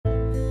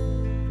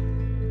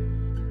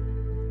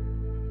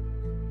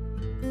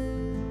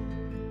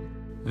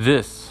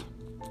This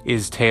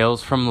is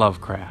Tales from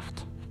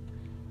Lovecraft,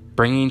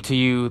 bringing to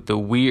you the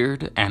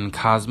weird and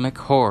cosmic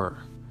horror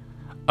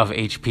of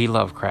H.P.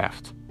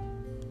 Lovecraft,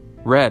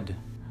 read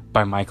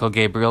by Michael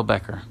Gabriel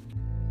Becker.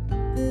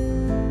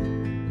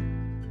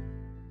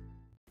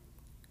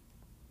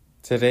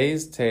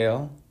 Today's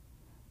tale,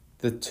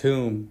 The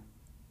Tomb.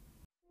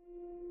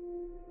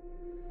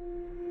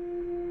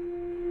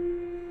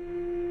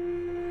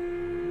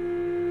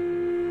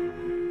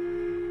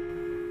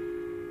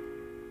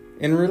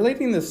 In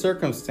relating the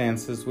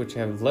circumstances which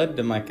have led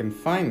to my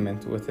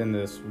confinement within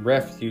this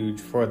refuge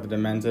for the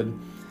demented,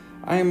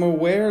 I am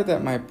aware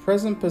that my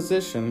present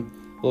position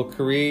will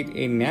create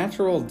a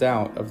natural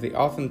doubt of the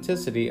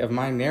authenticity of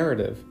my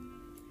narrative.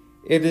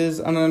 It is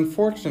an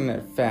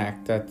unfortunate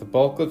fact that the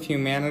bulk of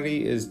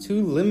humanity is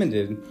too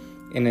limited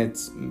in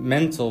its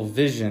mental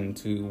vision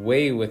to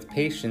weigh with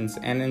patience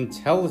and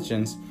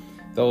intelligence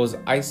those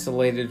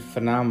isolated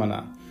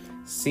phenomena,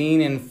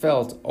 seen and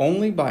felt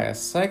only by a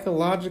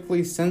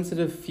psychologically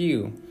sensitive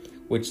few,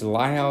 which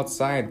lie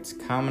outside its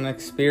common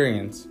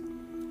experience.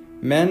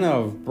 Men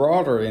of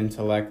broader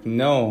intellect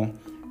know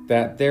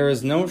that there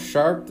is no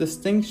sharp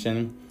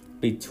distinction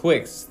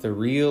betwixt the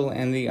real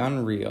and the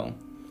unreal,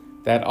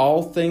 that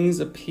all things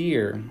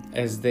appear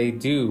as they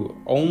do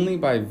only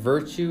by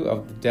virtue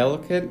of the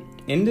delicate,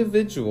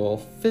 individual,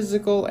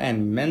 physical,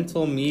 and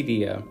mental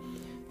media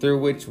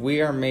through which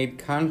we are made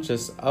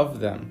conscious of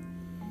them.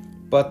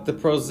 But the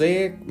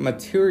prosaic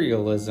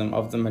materialism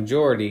of the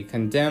majority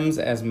condemns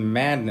as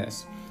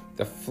madness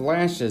the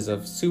flashes of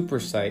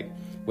supersight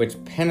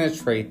which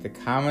penetrate the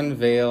common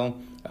veil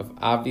of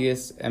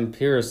obvious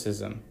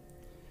empiricism.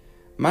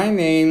 My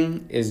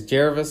name is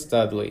Jervis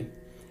Dudley,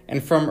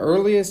 and from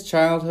earliest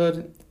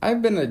childhood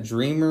I've been a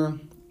dreamer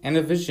and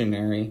a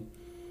visionary,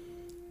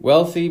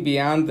 wealthy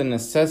beyond the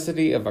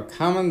necessity of a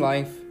common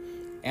life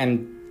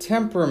and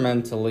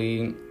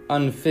temperamentally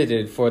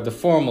unfitted for the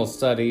formal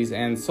studies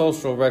and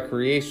social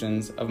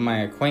recreations of my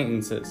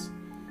acquaintances.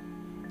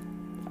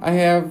 I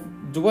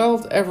have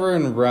dwelt ever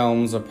in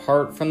realms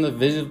apart from the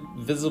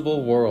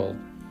visible world,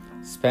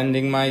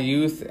 spending my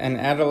youth and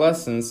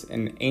adolescence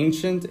in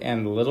ancient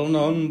and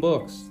little-known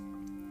books,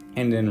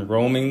 and in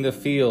roaming the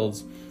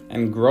fields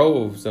and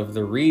groves of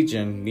the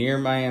region near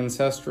my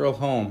ancestral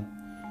home.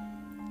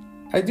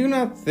 I do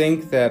not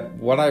think that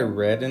what I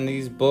read in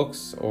these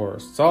books or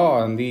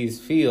saw in these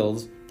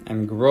fields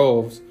and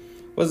groves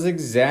was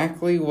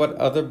exactly what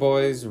other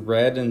boys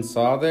read and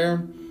saw there,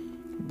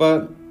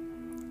 but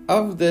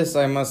of this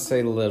I must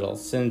say little,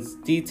 since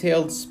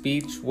detailed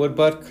speech would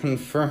but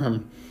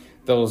confirm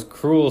those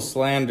cruel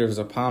slanders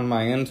upon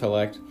my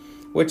intellect,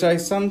 which I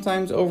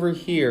sometimes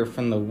overhear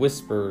from the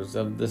whispers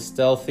of the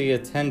stealthy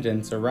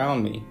attendants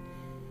around me.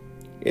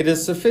 It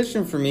is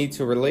sufficient for me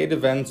to relate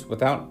events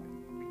without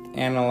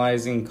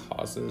analyzing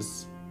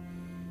causes.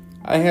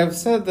 I have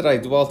said that I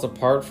dwelt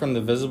apart from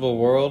the visible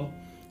world,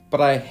 but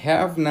I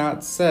have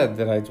not said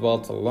that I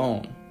dwelt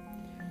alone.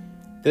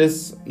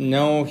 This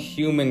no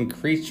human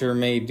creature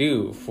may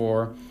do,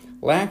 for,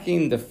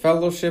 lacking the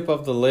fellowship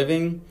of the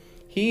living,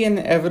 he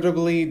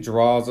inevitably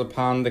draws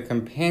upon the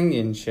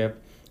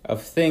companionship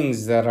of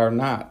things that are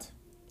not,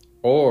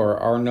 or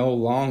are no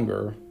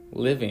longer,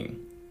 living.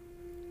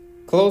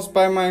 Close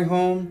by my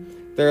home,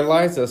 there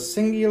lies a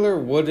singular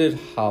wooded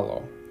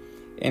hollow,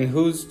 in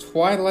whose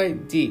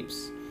twilight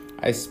deeps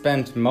I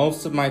spent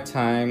most of my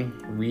time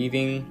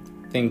reading,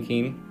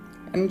 thinking,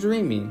 and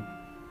dreaming.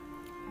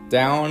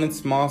 Down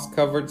its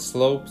moss-covered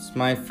slopes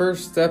my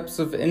first steps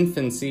of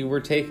infancy were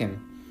taken,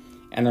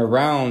 and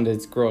around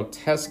its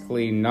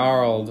grotesquely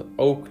gnarled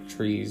oak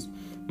trees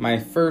my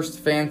first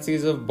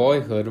fancies of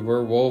boyhood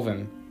were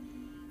woven.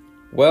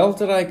 Well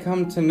did I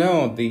come to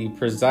know the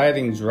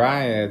presiding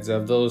dryads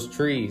of those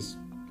trees,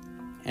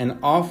 and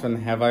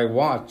often have I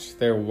watched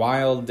their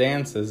wild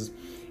dances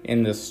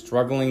in the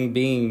struggling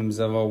beams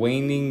of a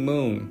waning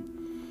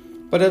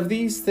moon. But of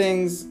these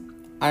things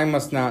I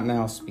must not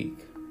now speak.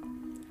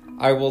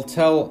 I will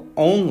tell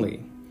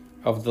only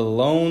of the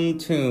lone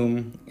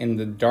tomb in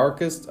the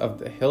darkest of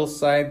the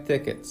hillside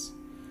thickets,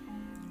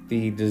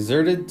 the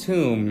deserted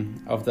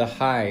tomb of the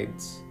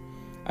Hydes,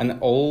 an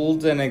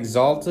old and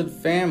exalted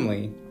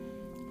family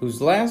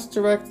whose last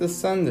direct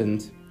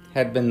descendant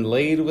had been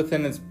laid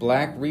within its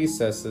black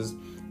recesses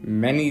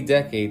many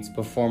decades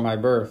before my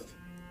birth.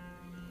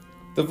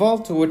 The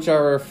vault to which I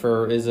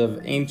refer is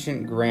of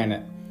ancient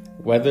granite,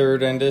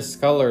 weathered and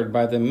discolored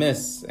by the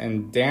mists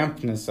and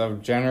dampness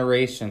of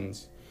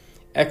generations,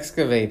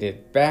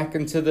 excavated back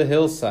into the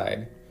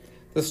hillside.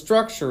 The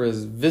structure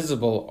is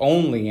visible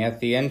only at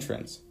the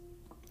entrance.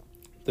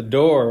 The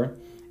door,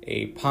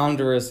 a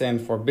ponderous and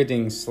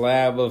forbidding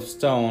slab of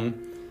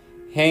stone,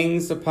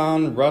 hangs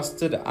upon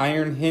rusted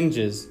iron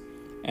hinges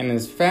and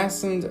is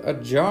fastened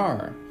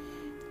ajar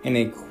in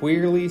a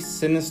queerly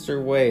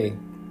sinister way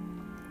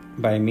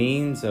by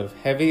means of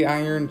heavy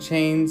iron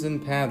chains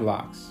and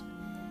padlocks,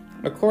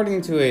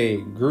 according to a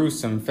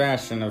gruesome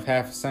fashion of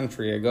half a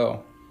century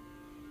ago.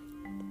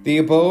 The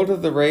abode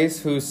of the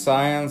race whose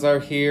scions are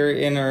here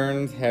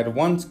inurned had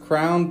once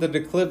crowned the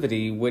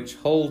declivity which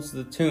holds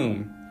the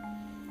tomb,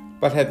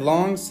 but had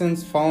long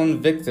since fallen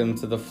victim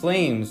to the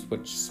flames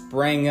which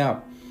sprang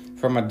up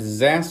from a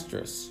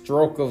disastrous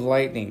stroke of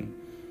lightning,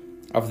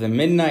 of the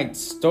midnight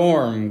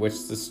storm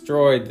which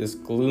destroyed this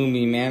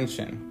gloomy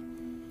mansion.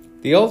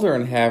 The older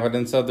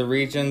inhabitants of the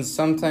region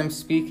sometimes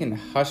speak in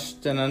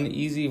hushed and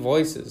uneasy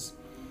voices,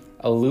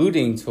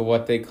 alluding to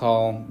what they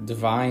call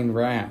divine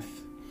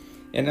wrath,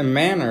 in a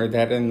manner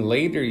that in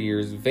later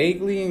years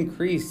vaguely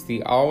increased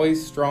the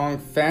always strong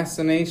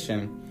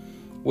fascination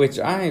which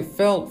I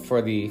felt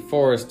for the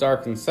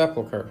forest-darkened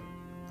sepulchre.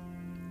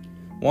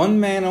 One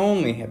man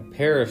only had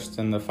perished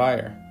in the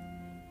fire.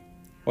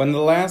 When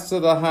the last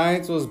of the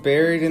hides was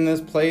buried in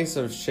this place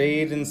of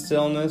shade and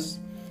stillness,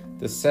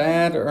 the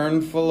sad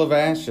urnful of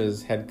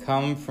ashes had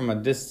come from a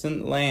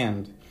distant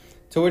land,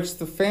 to which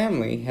the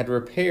family had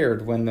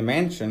repaired when the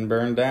mansion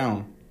burned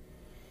down.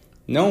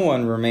 No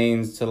one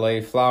remains to lay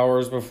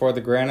flowers before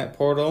the granite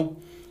portal,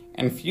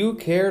 and few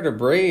care to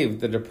brave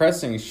the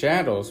depressing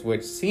shadows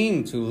which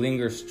seem to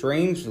linger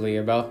strangely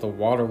about the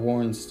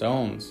water-worn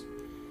stones.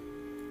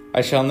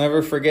 I shall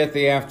never forget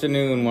the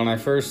afternoon when I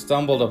first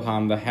stumbled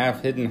upon the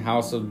half-hidden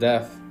house of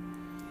death.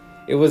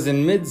 It was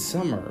in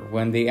midsummer,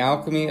 when the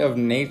alchemy of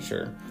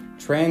nature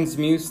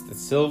transmutes the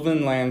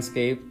sylvan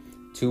landscape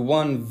to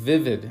one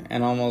vivid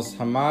and almost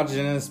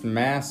homogeneous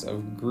mass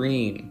of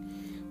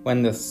green,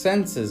 when the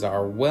senses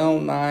are well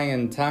nigh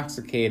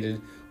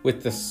intoxicated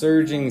with the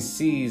surging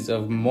seas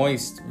of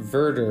moist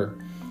verdure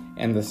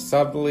and the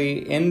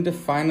subtly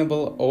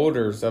indefinable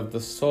odors of the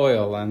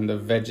soil and the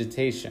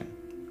vegetation.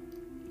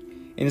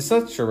 In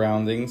such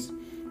surroundings,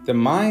 the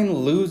mind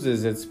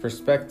loses its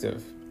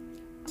perspective.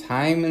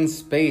 Time and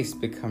space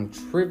become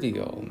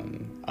trivial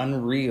and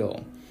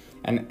unreal,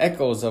 and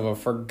echoes of a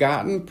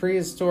forgotten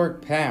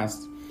prehistoric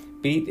past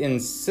beat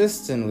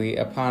insistently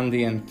upon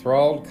the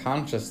enthralled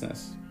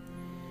consciousness.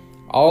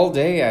 All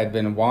day I'd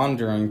been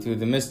wandering through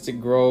the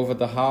mystic grove of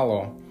the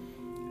hollow,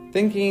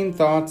 thinking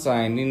thoughts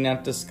I need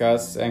not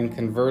discuss and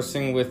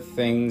conversing with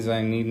things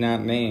I need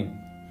not name.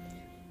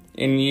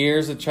 In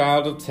years a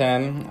child of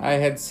 10, I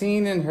had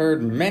seen and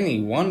heard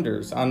many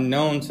wonders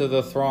unknown to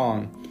the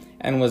throng,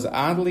 and was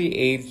oddly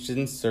aged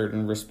in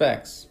certain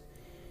respects.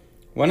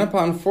 When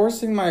upon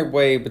forcing my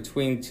way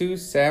between two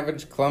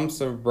savage clumps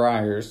of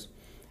briars,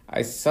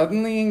 I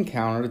suddenly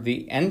encountered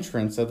the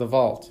entrance of the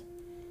vault.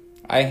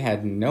 I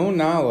had no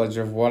knowledge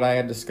of what I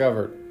had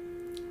discovered.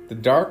 The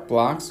dark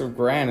blocks of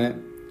granite,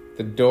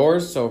 the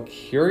doors so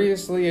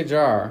curiously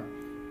ajar,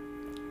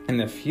 and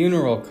the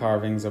funeral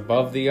carvings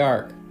above the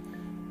ark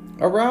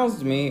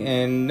aroused me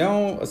in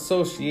no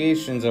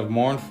associations of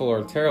mournful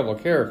or terrible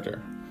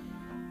character.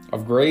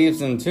 Of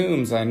graves and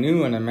tombs I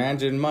knew and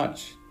imagined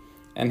much,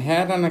 and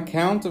had on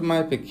account of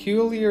my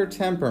peculiar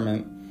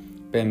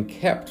temperament been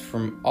kept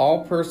from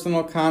all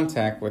personal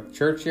contact with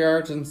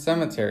churchyards and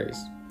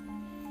cemeteries.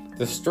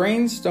 The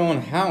strange stone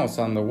house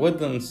on the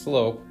woodland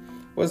slope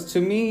was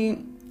to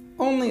me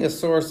only a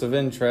source of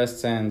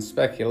interest and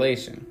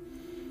speculation,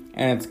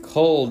 and its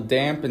cold,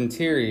 damp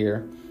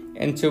interior,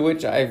 into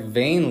which I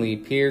vainly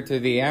peered through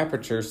the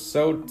aperture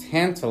so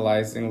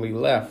tantalizingly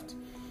left,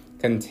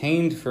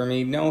 contained for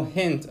me no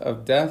hint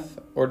of death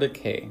or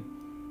decay.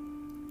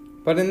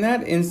 But in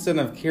that instant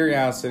of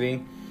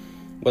curiosity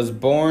was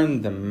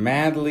born the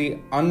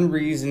madly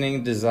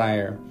unreasoning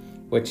desire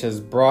which has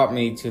brought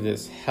me to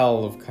this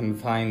hell of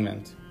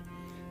confinement.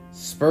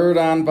 Spurred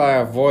on by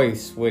a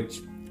voice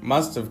which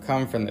must have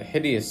come from the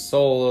hideous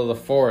soul of the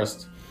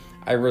forest,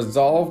 I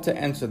resolved to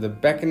enter the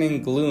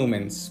beckoning gloom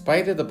in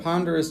spite of the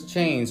ponderous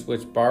chains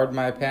which barred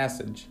my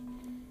passage.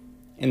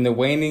 In the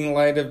waning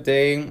light of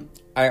day,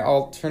 I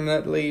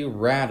alternately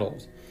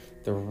rattled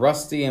the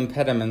rusty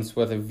impediments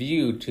with a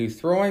view to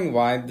throwing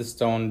wide the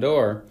stone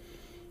door,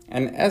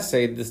 and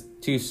essayed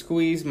to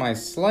squeeze my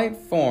slight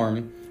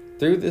form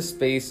through the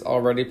space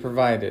already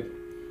provided,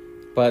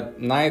 but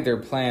neither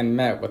plan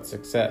met with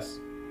success.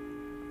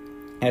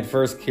 At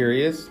first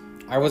curious,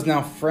 I was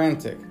now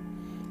frantic,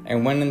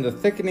 and when in the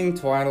thickening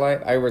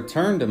twilight I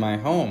returned to my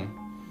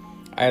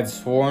home, I had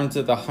sworn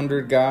to the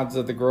 100 gods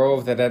of the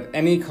grove that at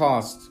any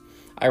cost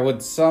I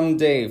would some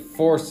day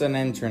force an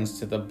entrance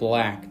to the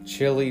black,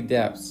 chilly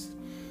depths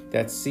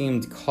that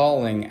seemed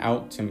calling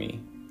out to me.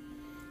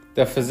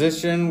 The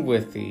physician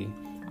with the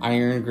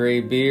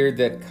iron-gray beard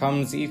that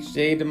comes each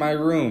day to my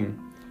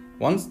room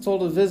once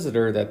told a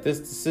visitor that this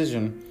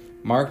decision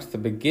marked the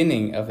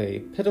beginning of a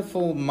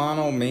pitiful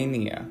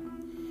monomania,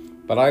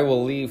 but I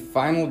will leave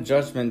final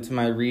judgment to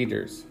my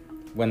readers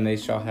when they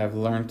shall have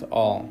learnt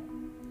all.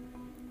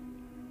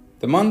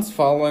 The months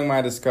following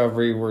my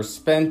discovery were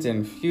spent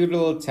in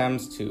futile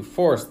attempts to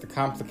force the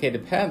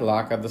complicated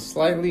padlock of the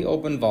slightly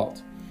open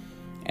vault,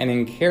 and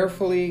in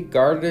carefully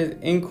guarded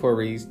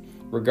inquiries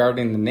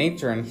regarding the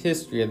nature and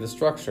history of the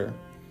structure.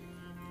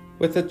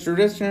 With the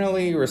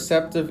traditionally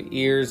receptive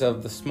ears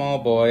of the small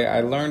boy,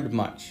 I learned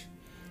much,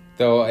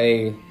 though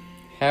a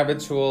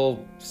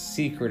habitual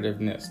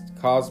secretiveness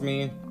caused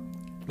me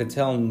to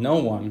tell no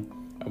one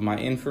of my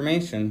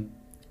information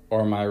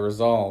or my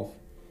resolve.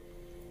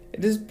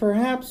 It is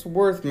perhaps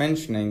worth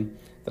mentioning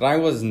that I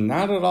was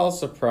not at all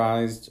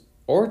surprised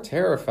or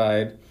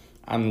terrified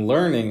on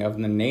learning of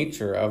the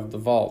nature of the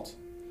vault.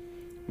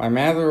 My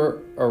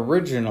rather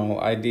original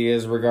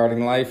ideas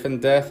regarding life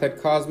and death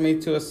had caused me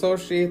to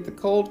associate the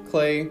cold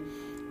clay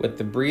with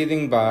the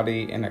breathing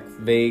body in a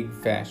vague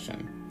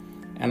fashion,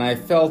 and I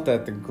felt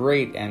that the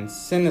great and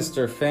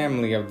sinister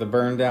family of the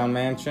burned-down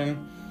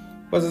mansion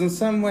was in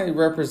some way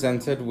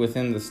represented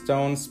within the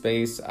stone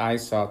space I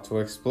sought to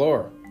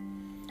explore.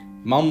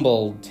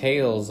 Mumbled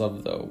tales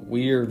of the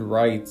weird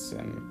rites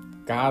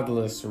and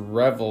godless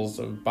revels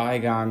of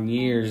bygone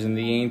years in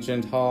the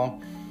ancient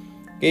hall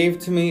gave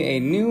to me a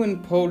new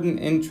and potent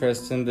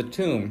interest in the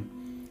tomb,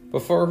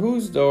 before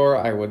whose door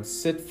I would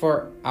sit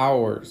for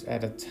hours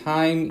at a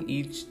time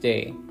each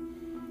day.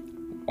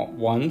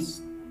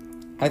 Once,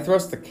 I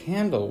thrust a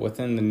candle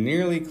within the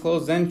nearly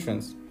closed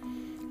entrance,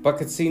 but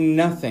could see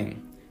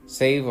nothing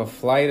save a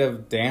flight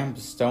of damp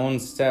stone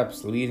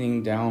steps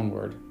leading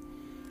downward.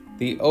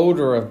 The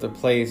odor of the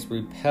place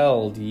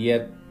repelled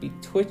yet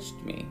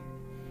betwitched me.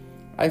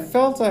 I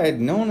felt I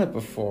had known it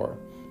before,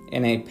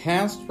 in a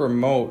past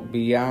remote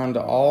beyond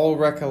all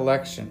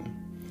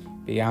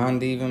recollection,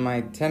 beyond even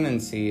my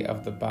tenancy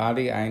of the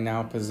body I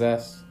now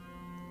possess.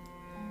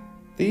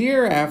 The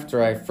year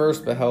after I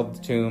first beheld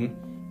the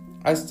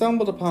tomb, I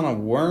stumbled upon a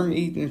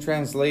worm-eaten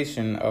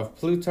translation of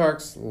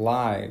Plutarch's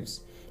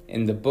Lives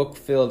in the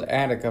book-filled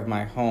attic of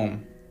my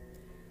home.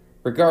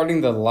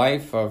 Regarding the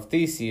life of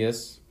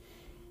Theseus,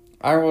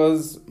 I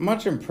was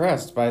much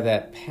impressed by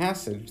that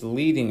passage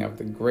leading of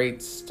the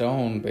great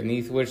stone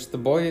beneath which the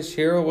boyish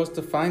hero was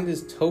to find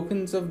his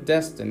tokens of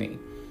destiny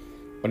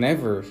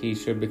whenever he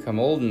should become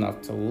old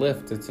enough to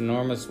lift its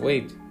enormous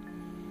weight.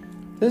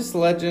 This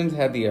legend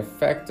had the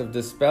effect of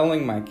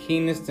dispelling my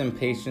keenest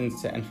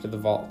impatience to enter the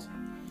vault,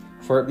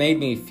 for it made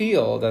me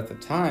feel that the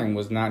time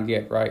was not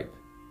yet ripe.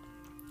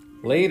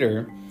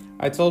 Later,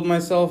 I told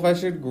myself I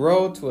should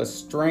grow to a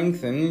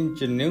strength and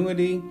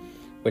ingenuity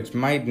which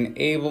might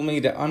enable me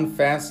to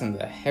unfasten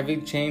the heavy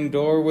chain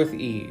door with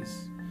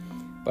ease.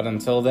 But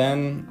until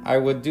then, I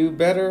would do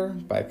better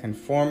by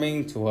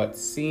conforming to what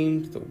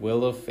seemed the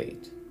will of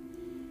fate.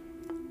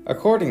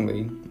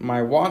 Accordingly,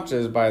 my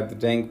watches by the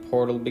dank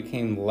portal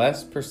became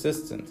less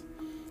persistent,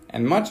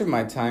 and much of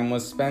my time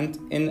was spent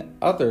in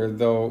other,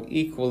 though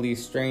equally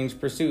strange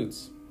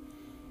pursuits.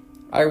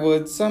 I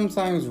would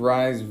sometimes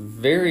rise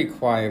very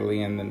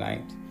quietly in the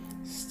night,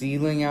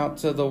 stealing out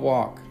to the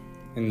walk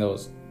in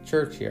those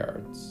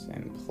churchyards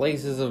and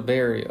places of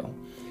burial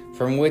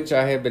from which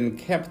I had been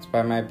kept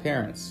by my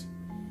parents.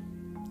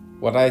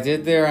 What I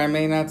did there I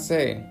may not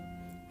say,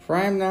 for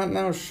I am not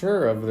now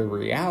sure of the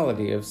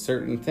reality of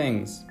certain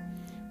things,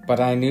 but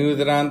I knew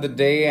that on the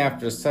day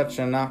after such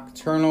a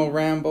nocturnal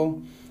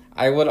ramble,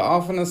 I would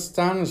often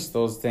astonish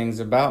those things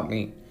about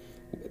me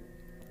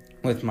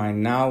with my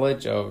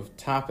knowledge of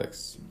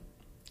topics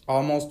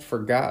almost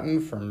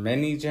forgotten for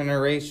many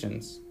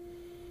generations.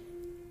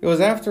 It was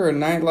after a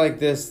night like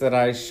this that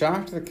I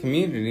shocked the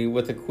community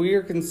with a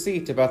queer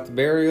conceit about the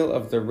burial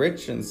of the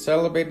rich and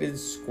celebrated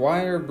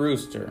Squire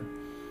Brewster,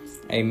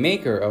 a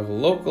maker of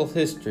local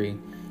history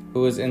who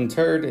was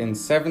interred in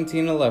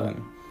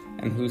 1711,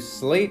 and whose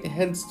slate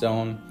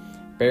headstone,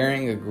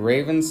 bearing a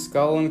graven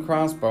skull and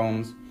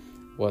crossbones,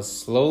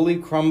 was slowly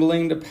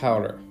crumbling to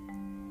powder.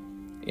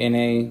 In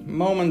a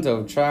moment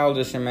of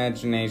childish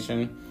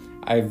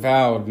imagination, I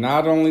vowed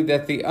not only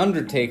that the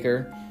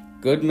undertaker,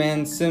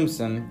 Goodman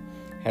Simpson,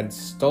 had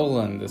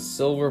stolen the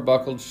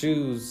silver-buckled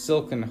shoes,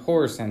 silken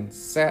horse, and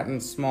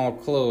satin small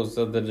clothes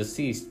of the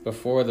deceased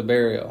before the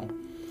burial,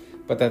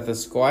 but that the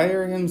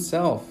squire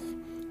himself,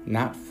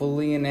 not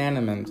fully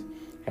inanimate,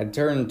 had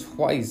turned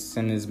twice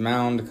in his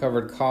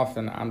mound-covered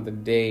coffin on the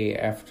day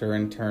after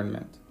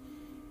interment.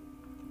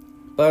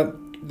 But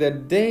the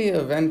day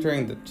of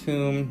entering the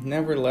tomb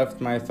never left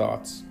my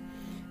thoughts,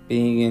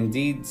 being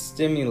indeed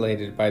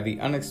stimulated by the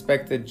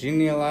unexpected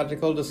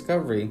genealogical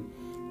discovery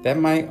that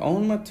my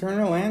own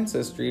maternal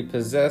ancestry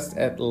possessed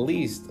at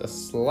least a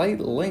slight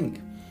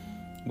link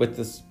with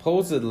the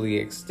supposedly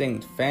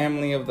extinct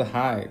family of the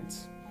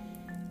Hydes.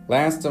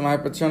 Last of my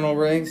paternal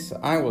race,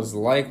 I was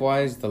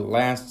likewise the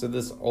last of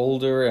this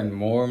older and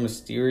more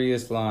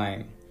mysterious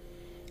line.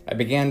 I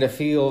began to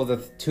feel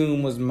that the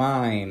tomb was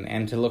mine,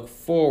 and to look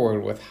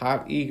forward with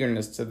hot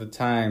eagerness to the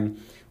time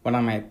when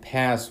I might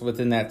pass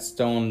within that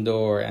stone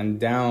door and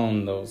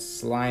down those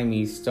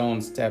slimy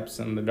stone steps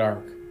in the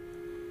dark.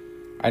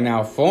 I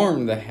now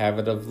formed the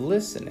habit of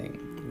listening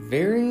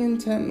very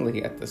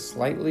intently at the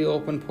slightly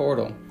open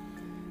portal,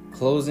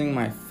 closing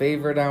my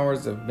favorite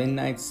hours of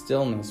midnight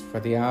stillness for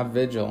the odd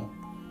vigil.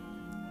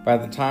 By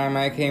the time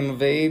I came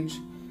of age,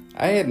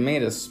 I had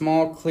made a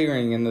small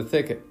clearing in the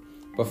thicket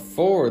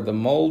before the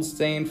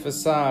mold-stained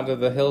facade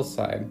of the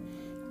hillside,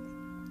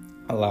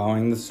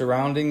 allowing the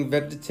surrounding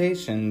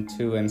vegetation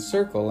to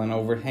encircle and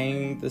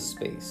overhang the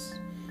space,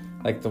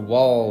 like the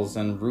walls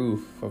and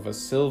roof of a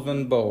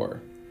sylvan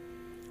bower.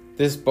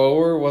 This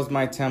bower was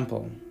my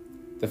temple,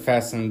 the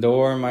fastened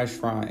door my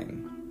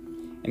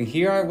shrine, and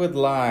here I would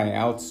lie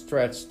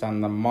outstretched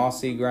on the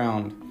mossy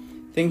ground,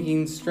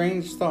 thinking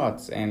strange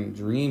thoughts and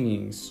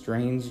dreaming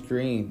strange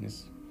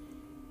dreams.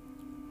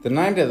 The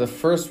night of the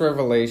first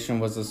revelation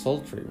was a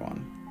sultry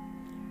one.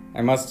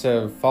 I must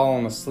have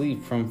fallen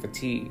asleep from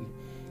fatigue,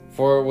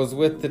 for it was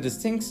with the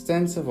distinct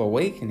sense of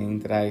awakening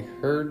that I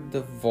heard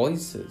the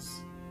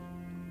voices.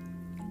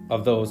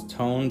 Of those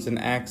tones and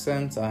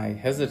accents I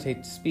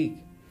hesitate to speak.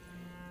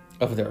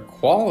 Of their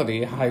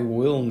quality I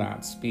will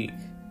not speak.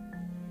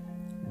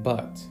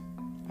 But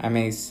I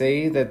may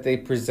say that they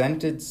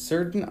presented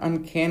certain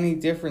uncanny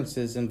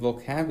differences in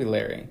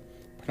vocabulary,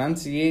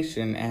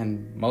 pronunciation,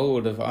 and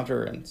mode of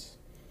utterance.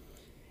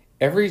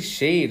 Every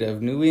shade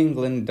of New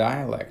England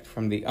dialect,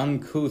 from the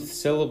uncouth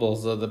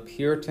syllables of the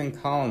Puritan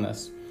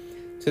colonists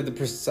to the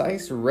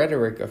precise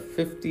rhetoric of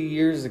 50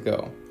 years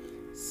ago,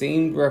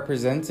 seemed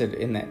represented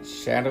in that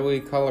shadowy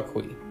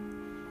colloquy,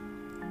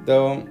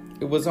 though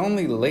it was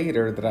only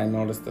later that I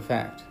noticed the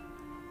fact.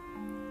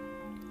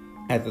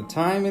 At the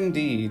time,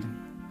 indeed,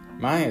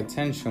 my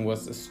attention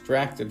was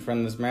distracted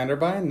from this matter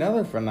by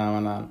another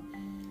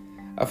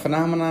phenomenon, a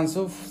phenomenon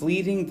so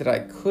fleeting that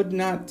I could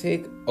not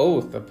take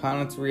oath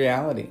upon its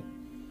reality.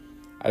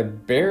 I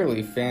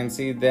barely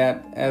fancied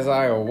that, as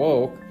I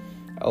awoke,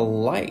 a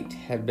light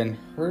had been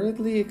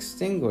hurriedly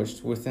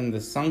extinguished within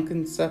the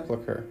sunken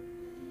sepulchre.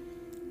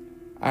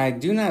 I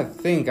do not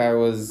think I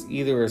was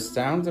either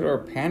astounded or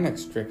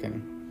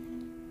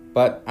panic-stricken,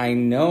 but I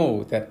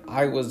know that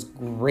I was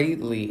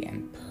greatly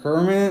and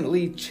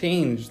permanently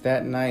changed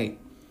that night.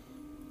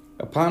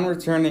 Upon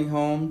returning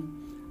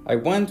home, I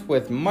went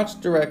with much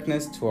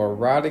directness to a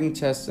rotting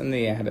chest in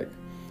the attic,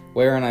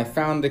 wherein I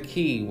found the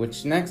key,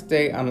 which next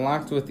day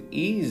unlocked with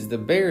ease the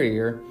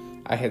barrier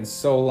I had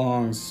so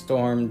long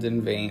stormed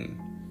in vain.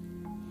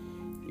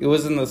 It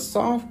was in the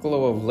soft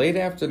glow of late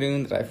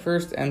afternoon that I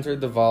first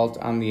entered the vault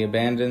on the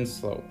abandoned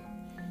slope.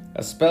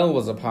 A spell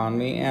was upon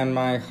me, and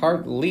my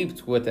heart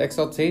leaped with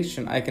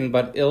exultation I can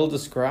but ill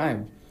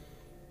describe.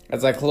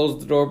 As I closed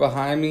the door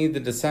behind me,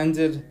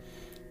 descended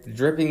the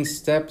dripping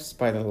steps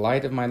by the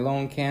light of my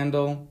lone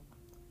candle,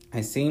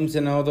 I seemed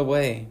to know the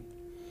way.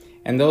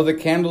 And though the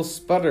candle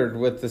sputtered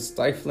with the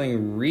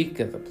stifling reek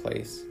of the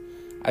place,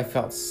 I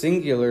felt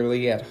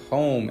singularly at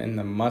home in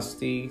the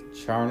musty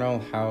charnel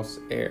house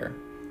air.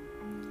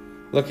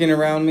 Looking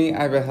around me,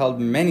 I beheld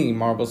many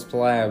marble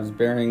slabs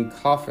bearing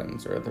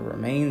coffins or the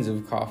remains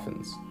of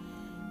coffins.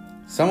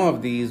 Some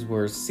of these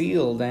were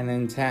sealed and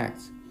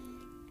intact,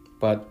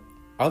 but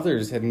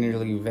others had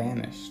nearly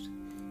vanished,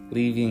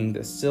 leaving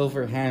the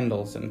silver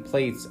handles and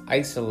plates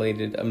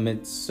isolated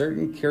amidst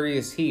certain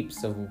curious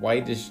heaps of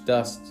whitish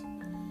dust.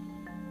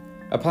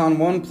 Upon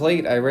one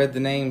plate I read the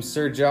name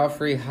Sir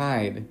Geoffrey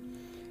Hyde,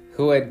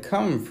 who had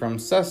come from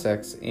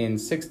Sussex in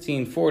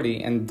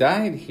 1640 and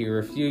died here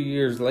a few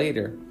years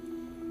later.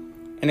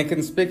 In a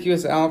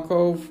conspicuous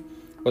alcove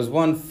was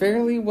one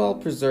fairly well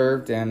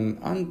preserved and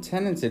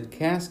untenanted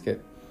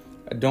casket,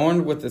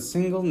 adorned with a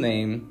single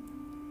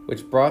name,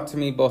 which brought to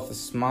me both a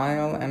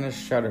smile and a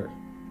shudder.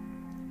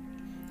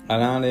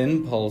 An odd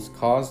impulse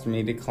caused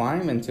me to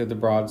climb into the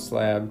broad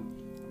slab,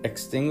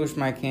 extinguish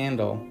my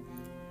candle,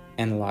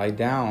 and lie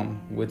down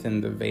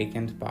within the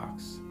vacant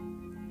box.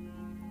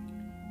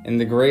 In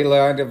the gray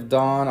light of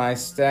dawn, I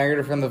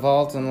staggered from the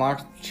vault and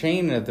locked the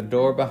chain at the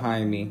door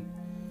behind me.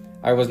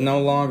 I was no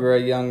longer a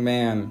young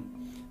man,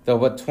 though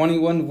but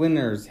 21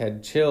 winters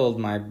had chilled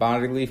my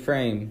bodily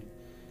frame.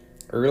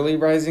 Early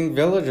rising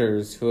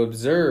villagers who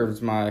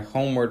observed my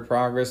homeward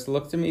progress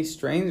looked at me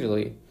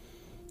strangely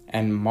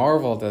and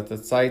marveled at the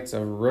sights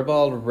of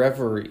ribald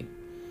revelry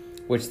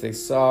which they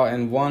saw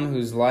in one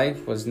whose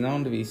life was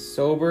known to be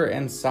sober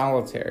and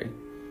solitary.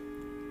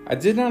 I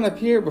did not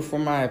appear before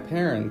my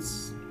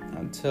parents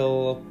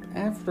until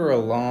after a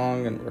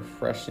long and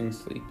refreshing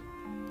sleep.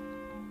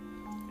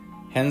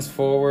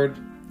 Henceforward,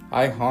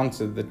 I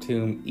haunted the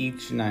tomb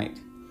each night,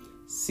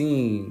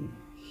 seeing,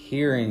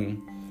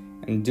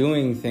 hearing, and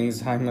doing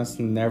things I must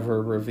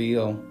never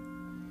reveal.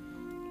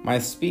 My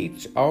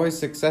speech,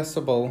 always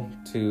accessible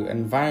to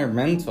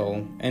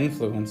environmental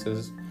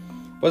influences,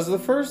 was the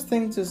first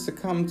thing to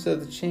succumb to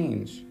the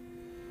change,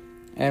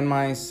 and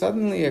my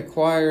suddenly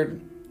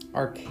acquired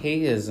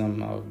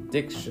archaism of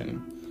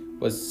diction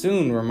was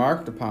soon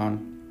remarked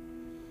upon.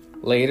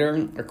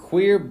 Later, a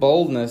queer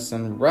boldness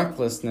and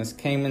recklessness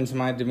came into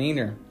my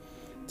demeanor,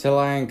 till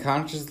I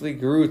unconsciously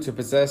grew to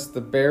possess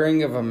the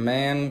bearing of a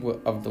man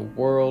of the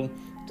world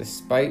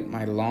despite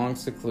my long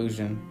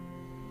seclusion.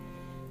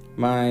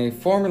 My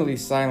formerly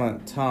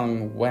silent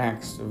tongue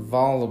waxed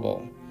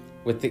voluble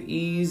with the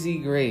easy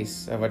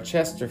grace of a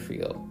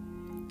Chesterfield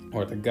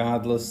or the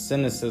godless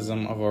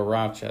cynicism of a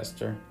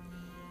Rochester.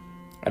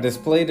 I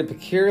displayed a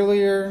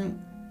peculiar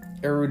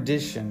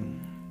erudition,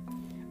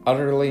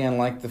 utterly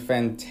unlike the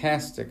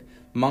fantastic,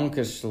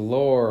 monkish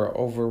lore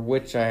over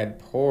which I had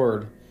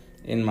pored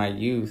in my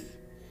youth,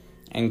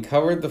 and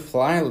covered the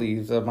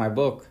fly-leaves of my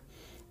book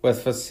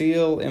with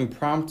facile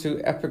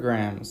impromptu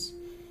epigrams,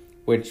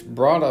 which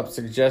brought up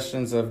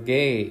suggestions of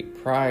Gay,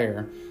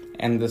 Prior,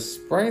 and the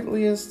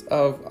sprightliest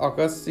of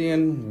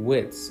Augustan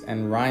wits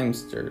and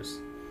rhymesters.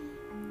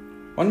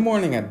 One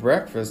morning at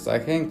breakfast, I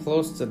came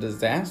close to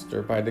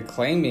disaster by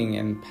declaiming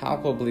in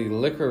palpably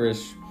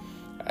licorice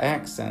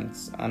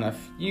accents on a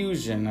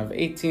fusion of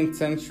 18th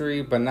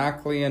century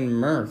Banachlian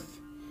mirth,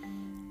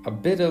 a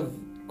bit of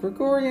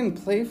Gregorian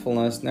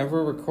playfulness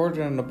never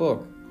recorded in a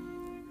book,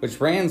 which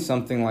ran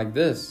something like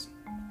this.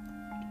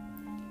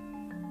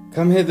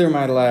 Come hither,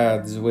 my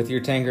lads, with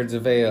your tankards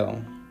of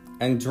ale,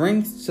 and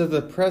drink to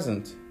the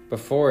present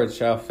before it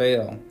shall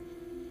fail.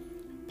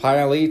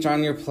 Pile each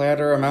on your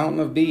platter a mountain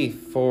of beef,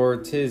 for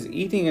 'tis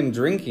eating and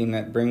drinking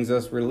that brings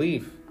us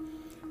relief.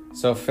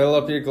 So fill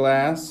up your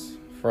glass,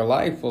 for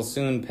life will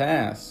soon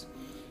pass.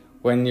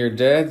 When you're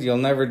dead, you'll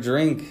never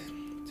drink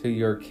to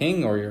your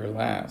king or your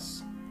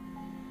lass.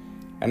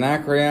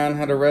 Anacreon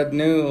had a red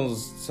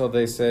nose, so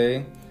they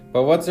say,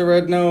 but what's a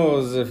red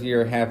nose if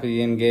you're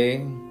happy and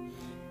gay?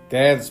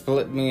 Gad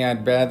split me,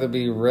 I'd rather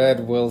be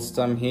red whilst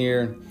I'm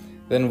here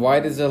than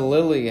white as a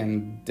lily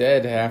and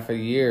dead half a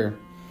year.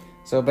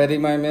 So Betty,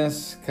 my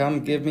miss,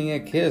 come give me a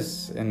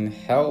kiss. In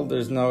hell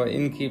there's no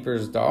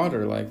innkeeper's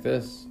daughter like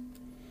this.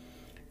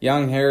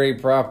 Young Harry,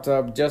 propped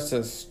up just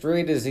as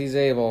straight as he's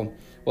able,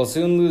 will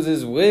soon lose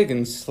his wig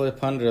and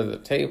slip under the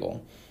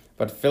table.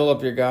 But fill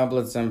up your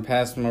goblets and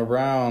pass them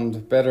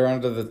around, better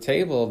under the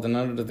table than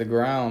under the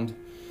ground.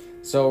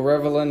 So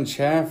revel and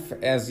chaff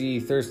as ye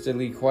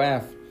thirstily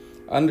quaff.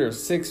 Under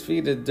 6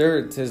 feet of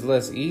dirt 'tis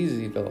less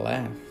easy to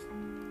laugh.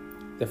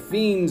 The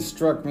fiend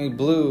struck me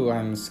blue,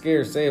 I'm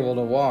scarce able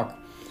to walk,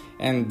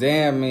 and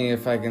damn me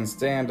if I can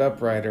stand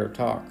upright or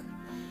talk.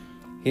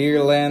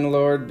 Here,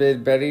 landlord,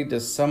 bid Betty to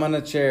summon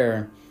a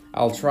chair.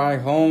 I'll try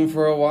home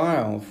for a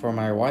while, for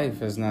my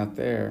wife is not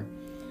there.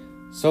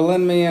 So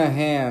lend me a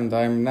hand,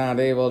 I'm not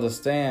able to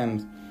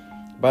stand,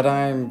 but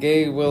I'm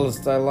gay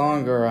whilst I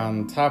longer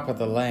on top of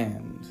the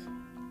land.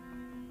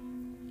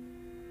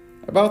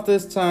 About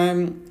this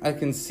time, I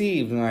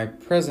conceived my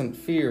present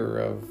fear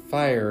of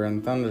fire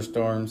and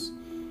thunderstorms.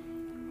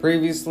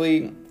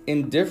 Previously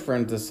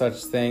indifferent to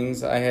such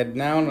things, I had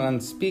now an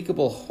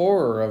unspeakable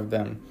horror of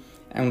them,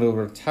 and will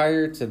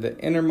retire to the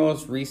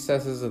innermost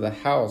recesses of the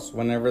house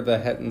whenever the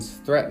heavens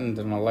threatened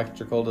an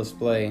electrical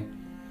display.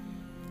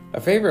 A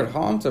favorite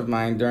haunt of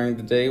mine during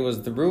the day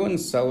was the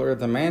ruined cellar of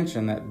the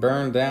mansion that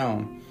burned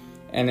down,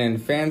 and in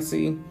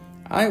fancy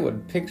I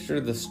would picture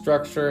the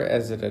structure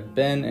as it had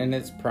been in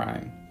its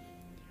prime.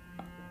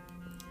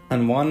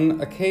 On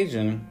one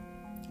occasion,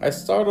 I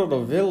startled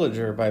a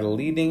villager by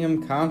leading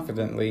him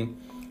confidently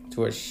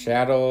to a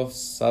shadow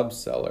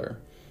sub-cellar,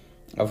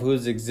 of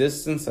whose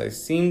existence I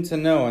seemed to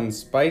know in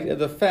spite of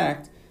the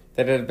fact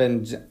that it had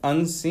been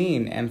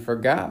unseen and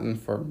forgotten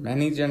for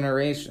many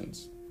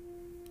generations.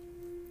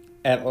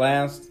 At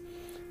last,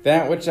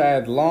 that which I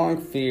had long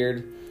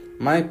feared,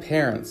 my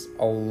parents,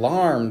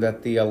 alarmed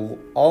at the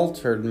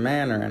altered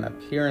manner and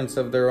appearance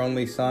of their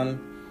only son,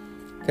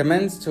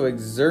 commenced to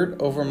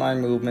exert over my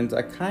movement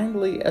a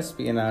kindly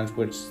espionage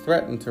which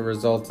threatened to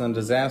result in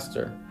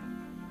disaster.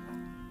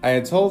 I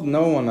had told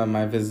no one of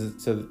my visit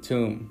to the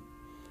tomb,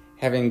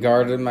 having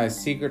guarded my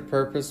secret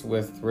purpose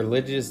with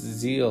religious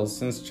zeal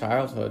since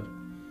childhood.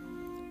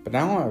 But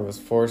now I was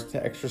forced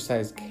to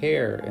exercise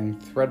care in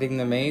threading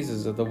the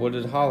mazes of the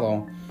wooded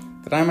hollow,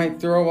 that I might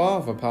throw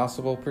off a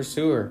possible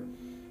pursuer.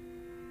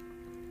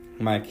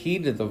 My key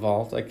to the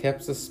vault I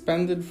kept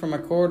suspended from a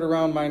cord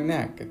around my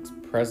neck, its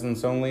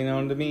presence only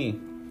known to me.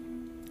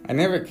 I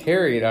never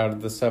carried out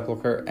of the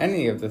sepulchre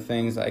any of the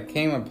things I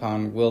came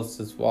upon whilst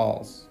its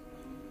walls.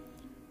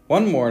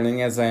 One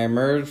morning, as I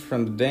emerged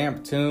from the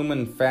damp tomb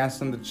and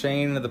fastened the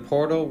chain of the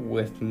portal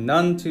with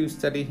none too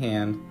steady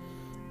hand,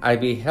 I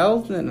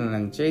beheld in an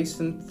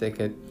adjacent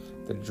thicket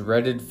the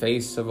dreaded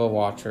face of a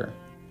watcher.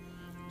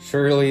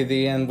 Surely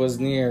the end was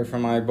near, for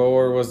my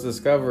bower was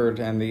discovered,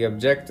 and the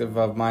objective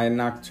of my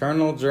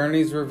nocturnal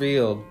journeys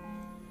revealed.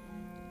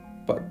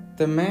 But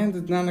the man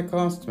did not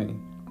accost me,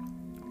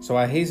 so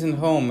I hastened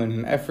home in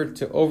an effort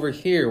to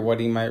overhear what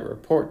he might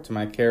report to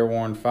my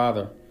careworn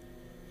father.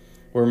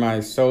 Were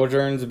my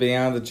sojourns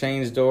beyond the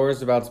changed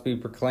doors about to be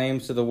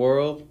proclaimed to the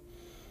world?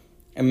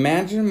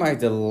 Imagine my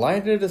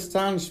delighted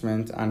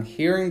astonishment on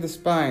hearing the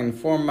spy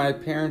inform my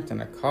parent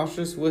in a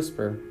cautious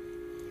whisper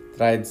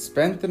that I had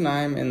spent the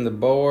night in the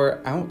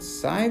bower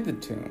outside the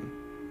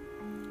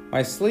tomb,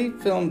 my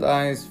sleep-filmed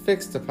eyes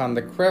fixed upon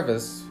the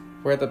crevice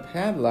where the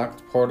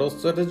padlocked portal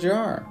stood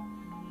ajar.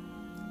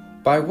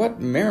 By what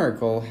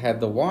miracle had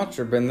the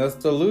watcher been thus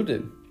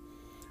deluded?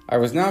 I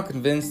was now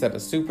convinced that a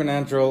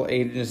supernatural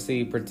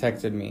agency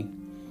protected me.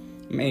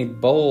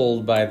 Made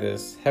bold by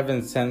this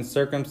heaven-sent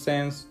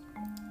circumstance,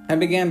 I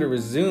began to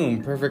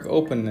resume perfect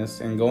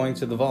openness in going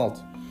to the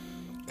vault,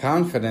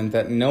 confident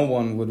that no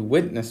one would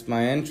witness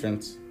my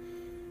entrance.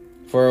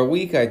 For a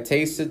week I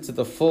tasted to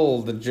the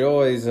full the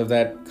joys of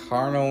that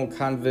carnal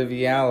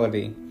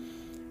conviviality,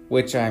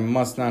 which I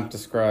must not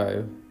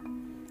describe,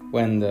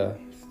 when the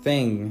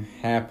thing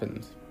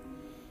happened,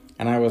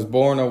 and I was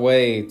borne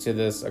away to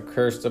this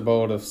accursed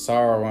abode of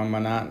sorrow and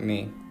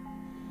monotony.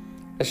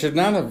 I should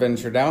not have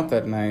ventured out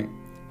that night,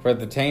 for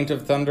the taint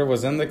of thunder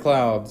was in the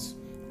clouds,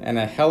 and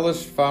a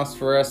hellish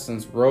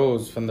phosphorescence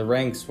rose from the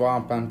rank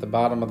swamp at the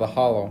bottom of the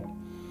hollow.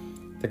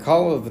 The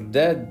call of the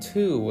dead,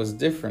 too, was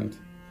different.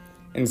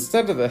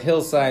 Instead of the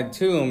hillside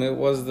tomb, it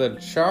was the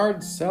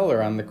charred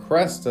cellar on the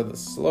crest of the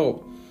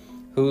slope,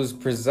 whose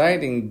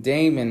presiding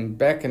daemon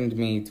beckoned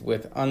me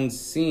with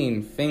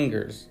unseen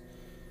fingers.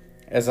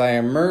 As I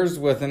emerged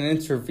with an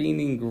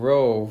intervening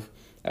grove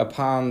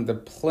upon the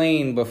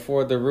plain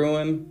before the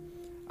ruin,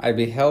 I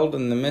beheld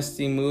in the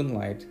misty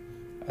moonlight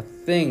a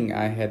thing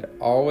I had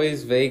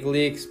always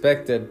vaguely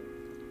expected.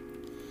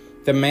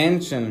 The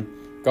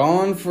mansion,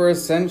 gone for a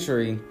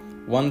century,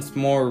 once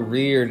more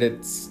reared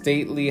its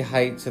stately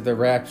height to the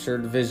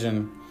raptured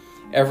vision,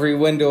 every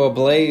window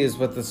ablaze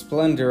with the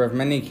splendor of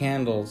many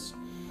candles.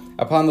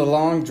 Upon the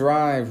long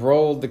drive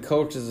rolled the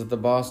coaches of the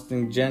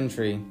Boston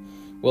gentry,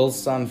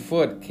 whilst on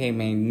foot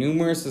came a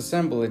numerous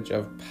assemblage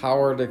of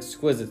powdered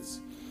exquisites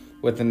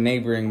with the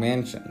neighboring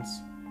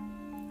mansions.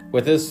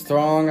 With this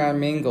throng I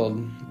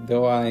mingled,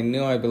 though I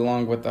knew I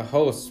belonged with the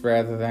hosts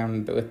rather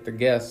than with the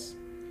guests.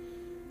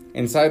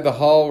 Inside the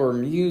hall were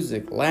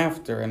music,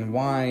 laughter, and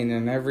wine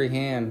in every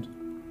hand.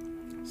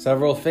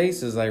 Several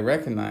faces I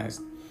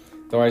recognized,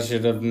 though I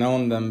should have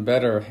known them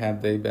better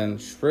had they been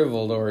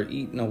shriveled or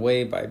eaten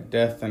away by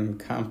death and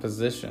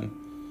composition.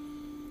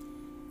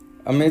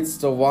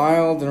 Amidst a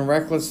wild and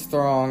reckless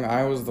throng,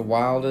 I was the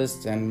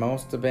wildest and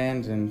most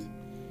abandoned.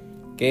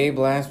 Gay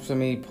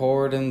blasphemy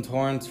poured in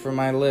torrents from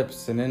my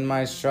lips, and in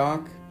my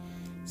shock,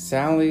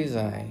 sallies,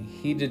 I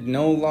heeded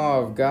no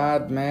law of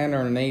God, man,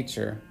 or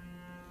nature.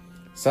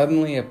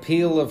 Suddenly a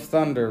peal of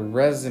thunder,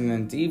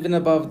 resonant even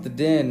above the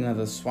din of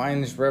the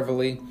swinish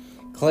reveille,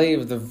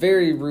 clave the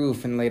very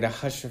roof and laid a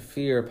hush of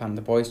fear upon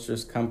the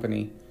boisterous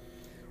company.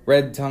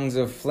 Red tongues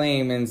of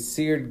flame and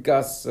seared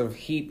gusts of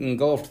heat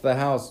engulfed the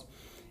house,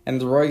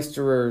 and the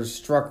roisterers,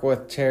 struck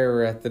with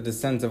terror at the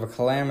descent of a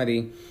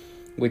calamity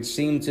which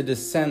seemed to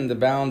descend the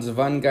bounds of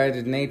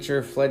unguided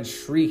nature, fled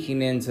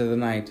shrieking into the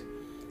night.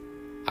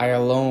 I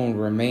alone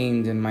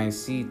remained in my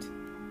seat,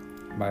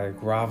 by a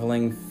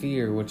groveling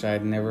fear which I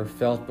had never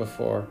felt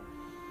before.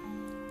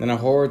 Then a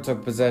horror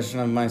took possession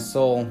of my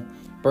soul.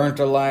 Burnt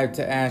alive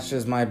to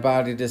ashes, my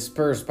body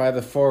dispersed by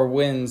the four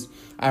winds,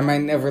 I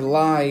might never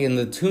lie in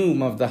the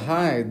tomb of the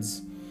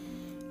Hydes.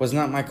 Was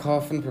not my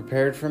coffin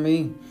prepared for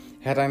me?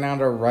 Had I not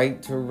a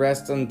right to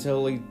rest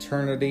until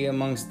eternity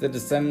amongst the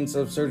descendants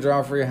of Sir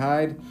Geoffrey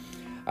Hyde?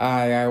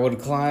 I would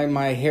climb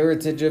my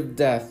heritage of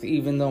death,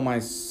 even though my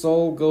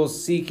soul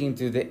goes seeking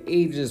through the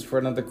ages for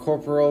another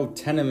corporeal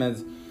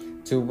tenement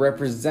to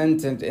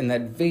represent it in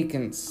that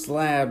vacant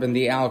slab in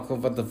the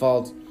alcove of the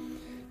vault.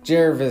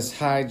 Gervase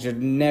Hyde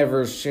should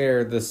never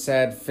share the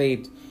sad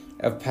fate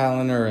of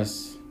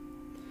Palinurus.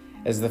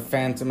 As the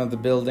phantom of the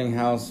building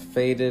house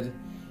faded,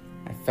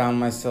 I found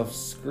myself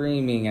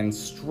screaming and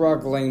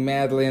struggling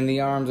madly in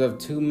the arms of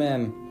two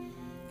men,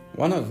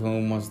 one of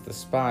whom was the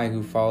spy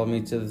who followed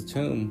me to the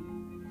tomb.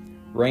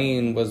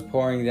 Rain was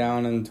pouring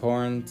down in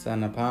torrents,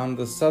 and upon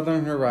the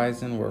southern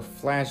horizon were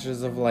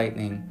flashes of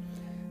lightning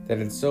that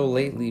had so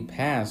lately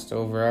passed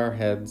over our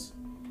heads.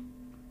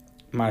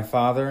 My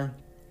father,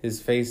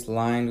 his face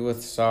lined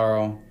with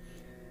sorrow,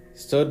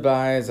 stood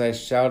by as I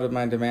shouted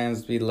my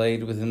demands to be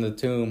laid within the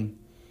tomb,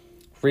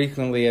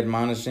 frequently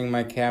admonishing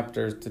my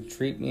captors to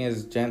treat me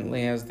as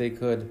gently as they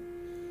could.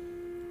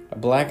 A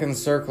blackened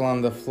circle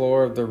on the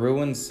floor of the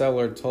ruined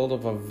cellar told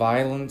of a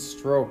violent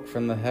stroke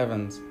from the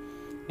heavens,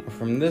 and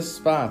from this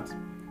spot,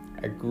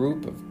 a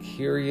group of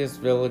curious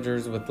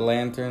villagers with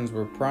lanterns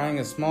were prying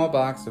a small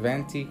box of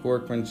antique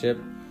workmanship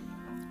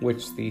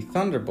which the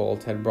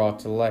thunderbolt had brought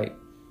to light.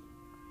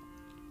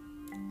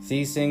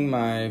 Ceasing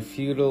my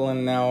futile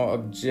and now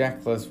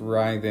objectless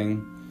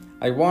writhing,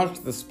 I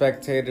watched the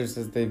spectators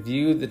as they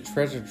viewed the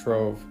treasure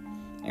trove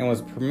and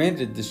was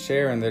permitted to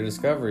share in their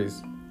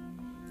discoveries.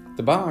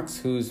 The box,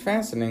 whose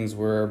fastenings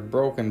were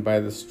broken by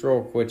the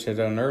stroke which had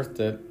unearthed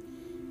it,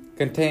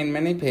 contained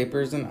many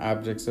papers and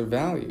objects of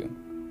value.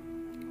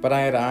 But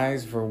I had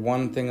eyes for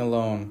one thing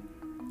alone.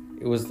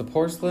 It was the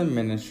porcelain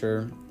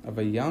miniature of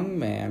a young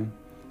man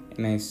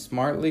in a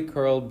smartly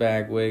curled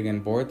bagwig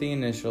and bore the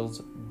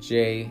initials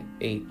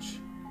J.H.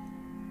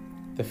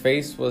 The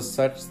face was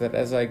such that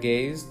as I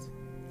gazed,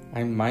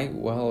 I might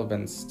well have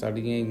been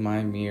studying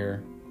my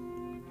mirror.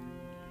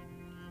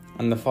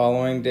 On the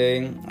following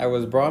day, I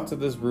was brought to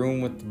this room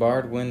with the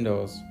barred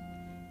windows,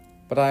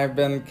 but I have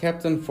been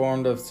kept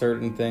informed of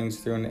certain things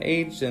through an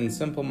aged and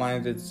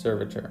simple-minded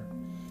servitor,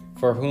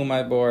 for whom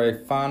I bore a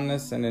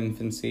fondness in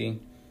infancy,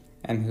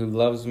 and who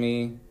loves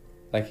me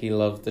like he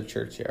loves the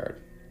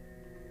churchyard.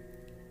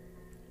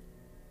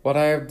 What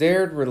I have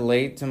dared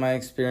relate to my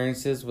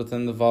experiences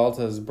within the vault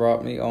has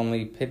brought me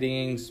only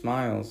pitying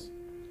smiles.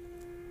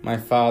 My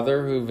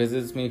father, who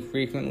visits me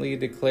frequently,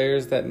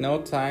 declares that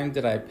no time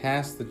did I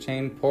pass the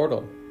chained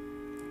portal,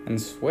 and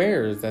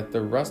swears that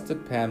the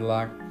rusted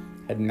padlock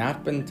had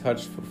not been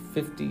touched for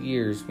 50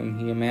 years when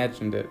he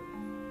imagined it.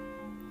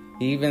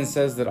 He even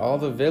says that all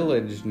the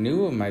village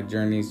knew of my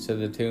journeys to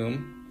the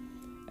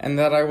tomb, and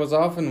that I was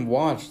often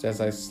watched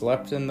as I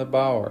slept in the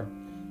bower,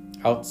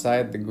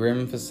 outside the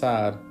grim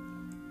facade,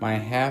 my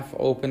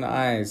half-open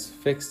eyes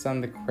fixed on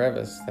the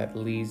crevice that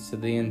leads to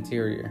the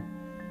interior.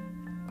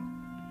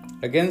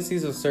 Against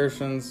these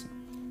assertions,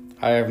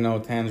 I have no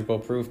tangible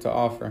proof to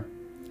offer,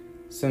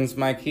 since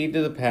my key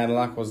to the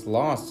padlock was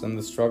lost in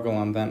the struggle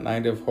on that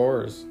night of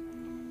horrors.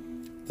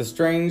 The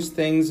strange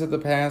things of the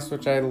past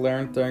which I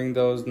learned during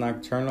those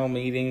nocturnal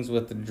meetings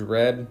with the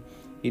dread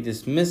he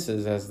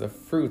dismisses as the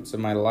fruits of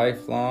my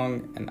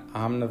lifelong and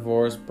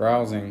omnivorous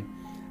browsing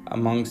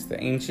amongst the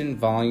ancient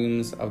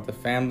volumes of the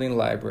family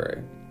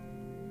library.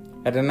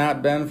 Had it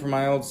not been for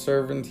my old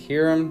servant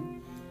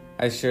Hiram,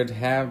 I should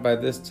have by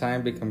this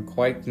time become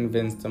quite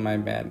convinced of my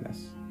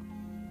madness.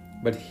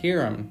 But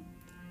Hiram,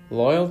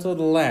 loyal to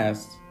the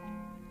last,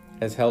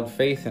 has held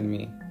faith in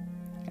me,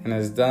 and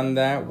has done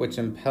that which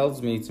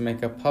impels me to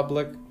make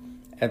public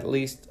at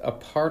least a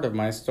part of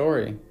my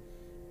story.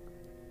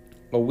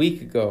 A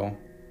week ago,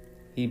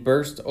 he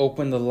burst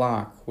open the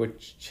lock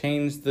which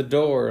chains the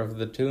door of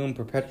the tomb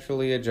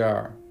perpetually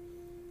ajar,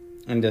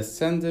 and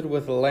descended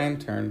with a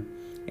lantern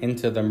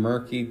into the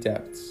murky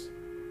depths.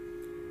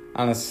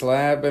 On a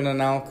slab in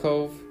an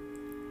alcove,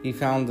 he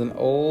found an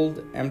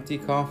old, empty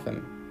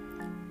coffin,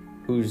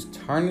 whose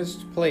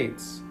tarnished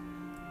plates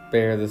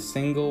bear the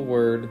single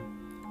word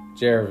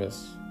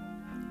Jervis.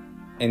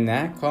 In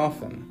that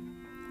coffin,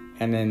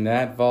 and in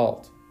that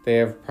vault, they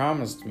have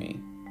promised me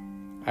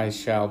I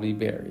shall be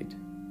buried.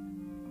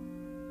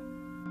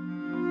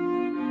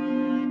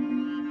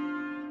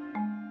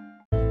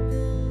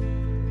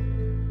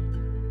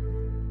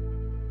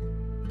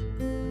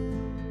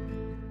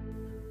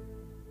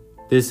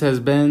 This has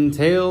been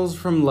Tales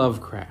from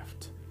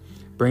Lovecraft,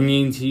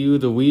 bringing to you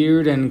the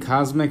weird and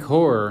cosmic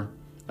horror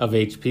of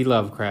H.P.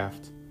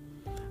 Lovecraft.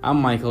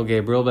 I'm Michael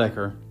Gabriel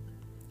Becker.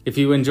 If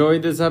you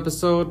enjoyed this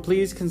episode,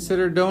 please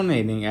consider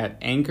donating at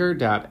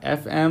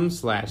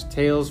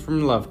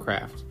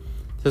anchor.fm/talesfromlovecraft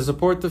to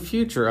support the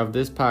future of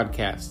this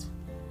podcast.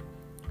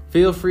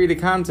 Feel free to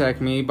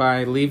contact me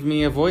by leaving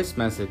me a voice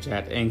message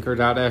at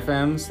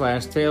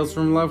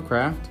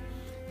anchor.fm/talesfromlovecraft,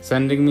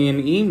 sending me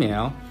an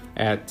email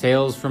at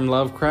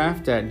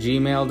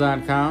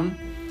talesfromlovecraft@gmail.com,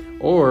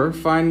 or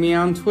find me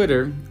on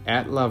Twitter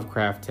at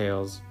Lovecraft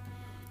Tales.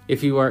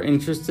 If you are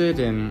interested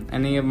in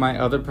any of my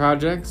other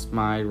projects,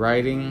 my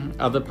writing,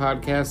 other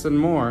podcasts, and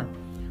more,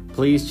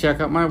 please check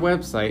out my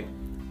website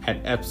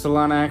at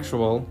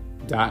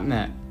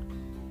epsilonactual.net.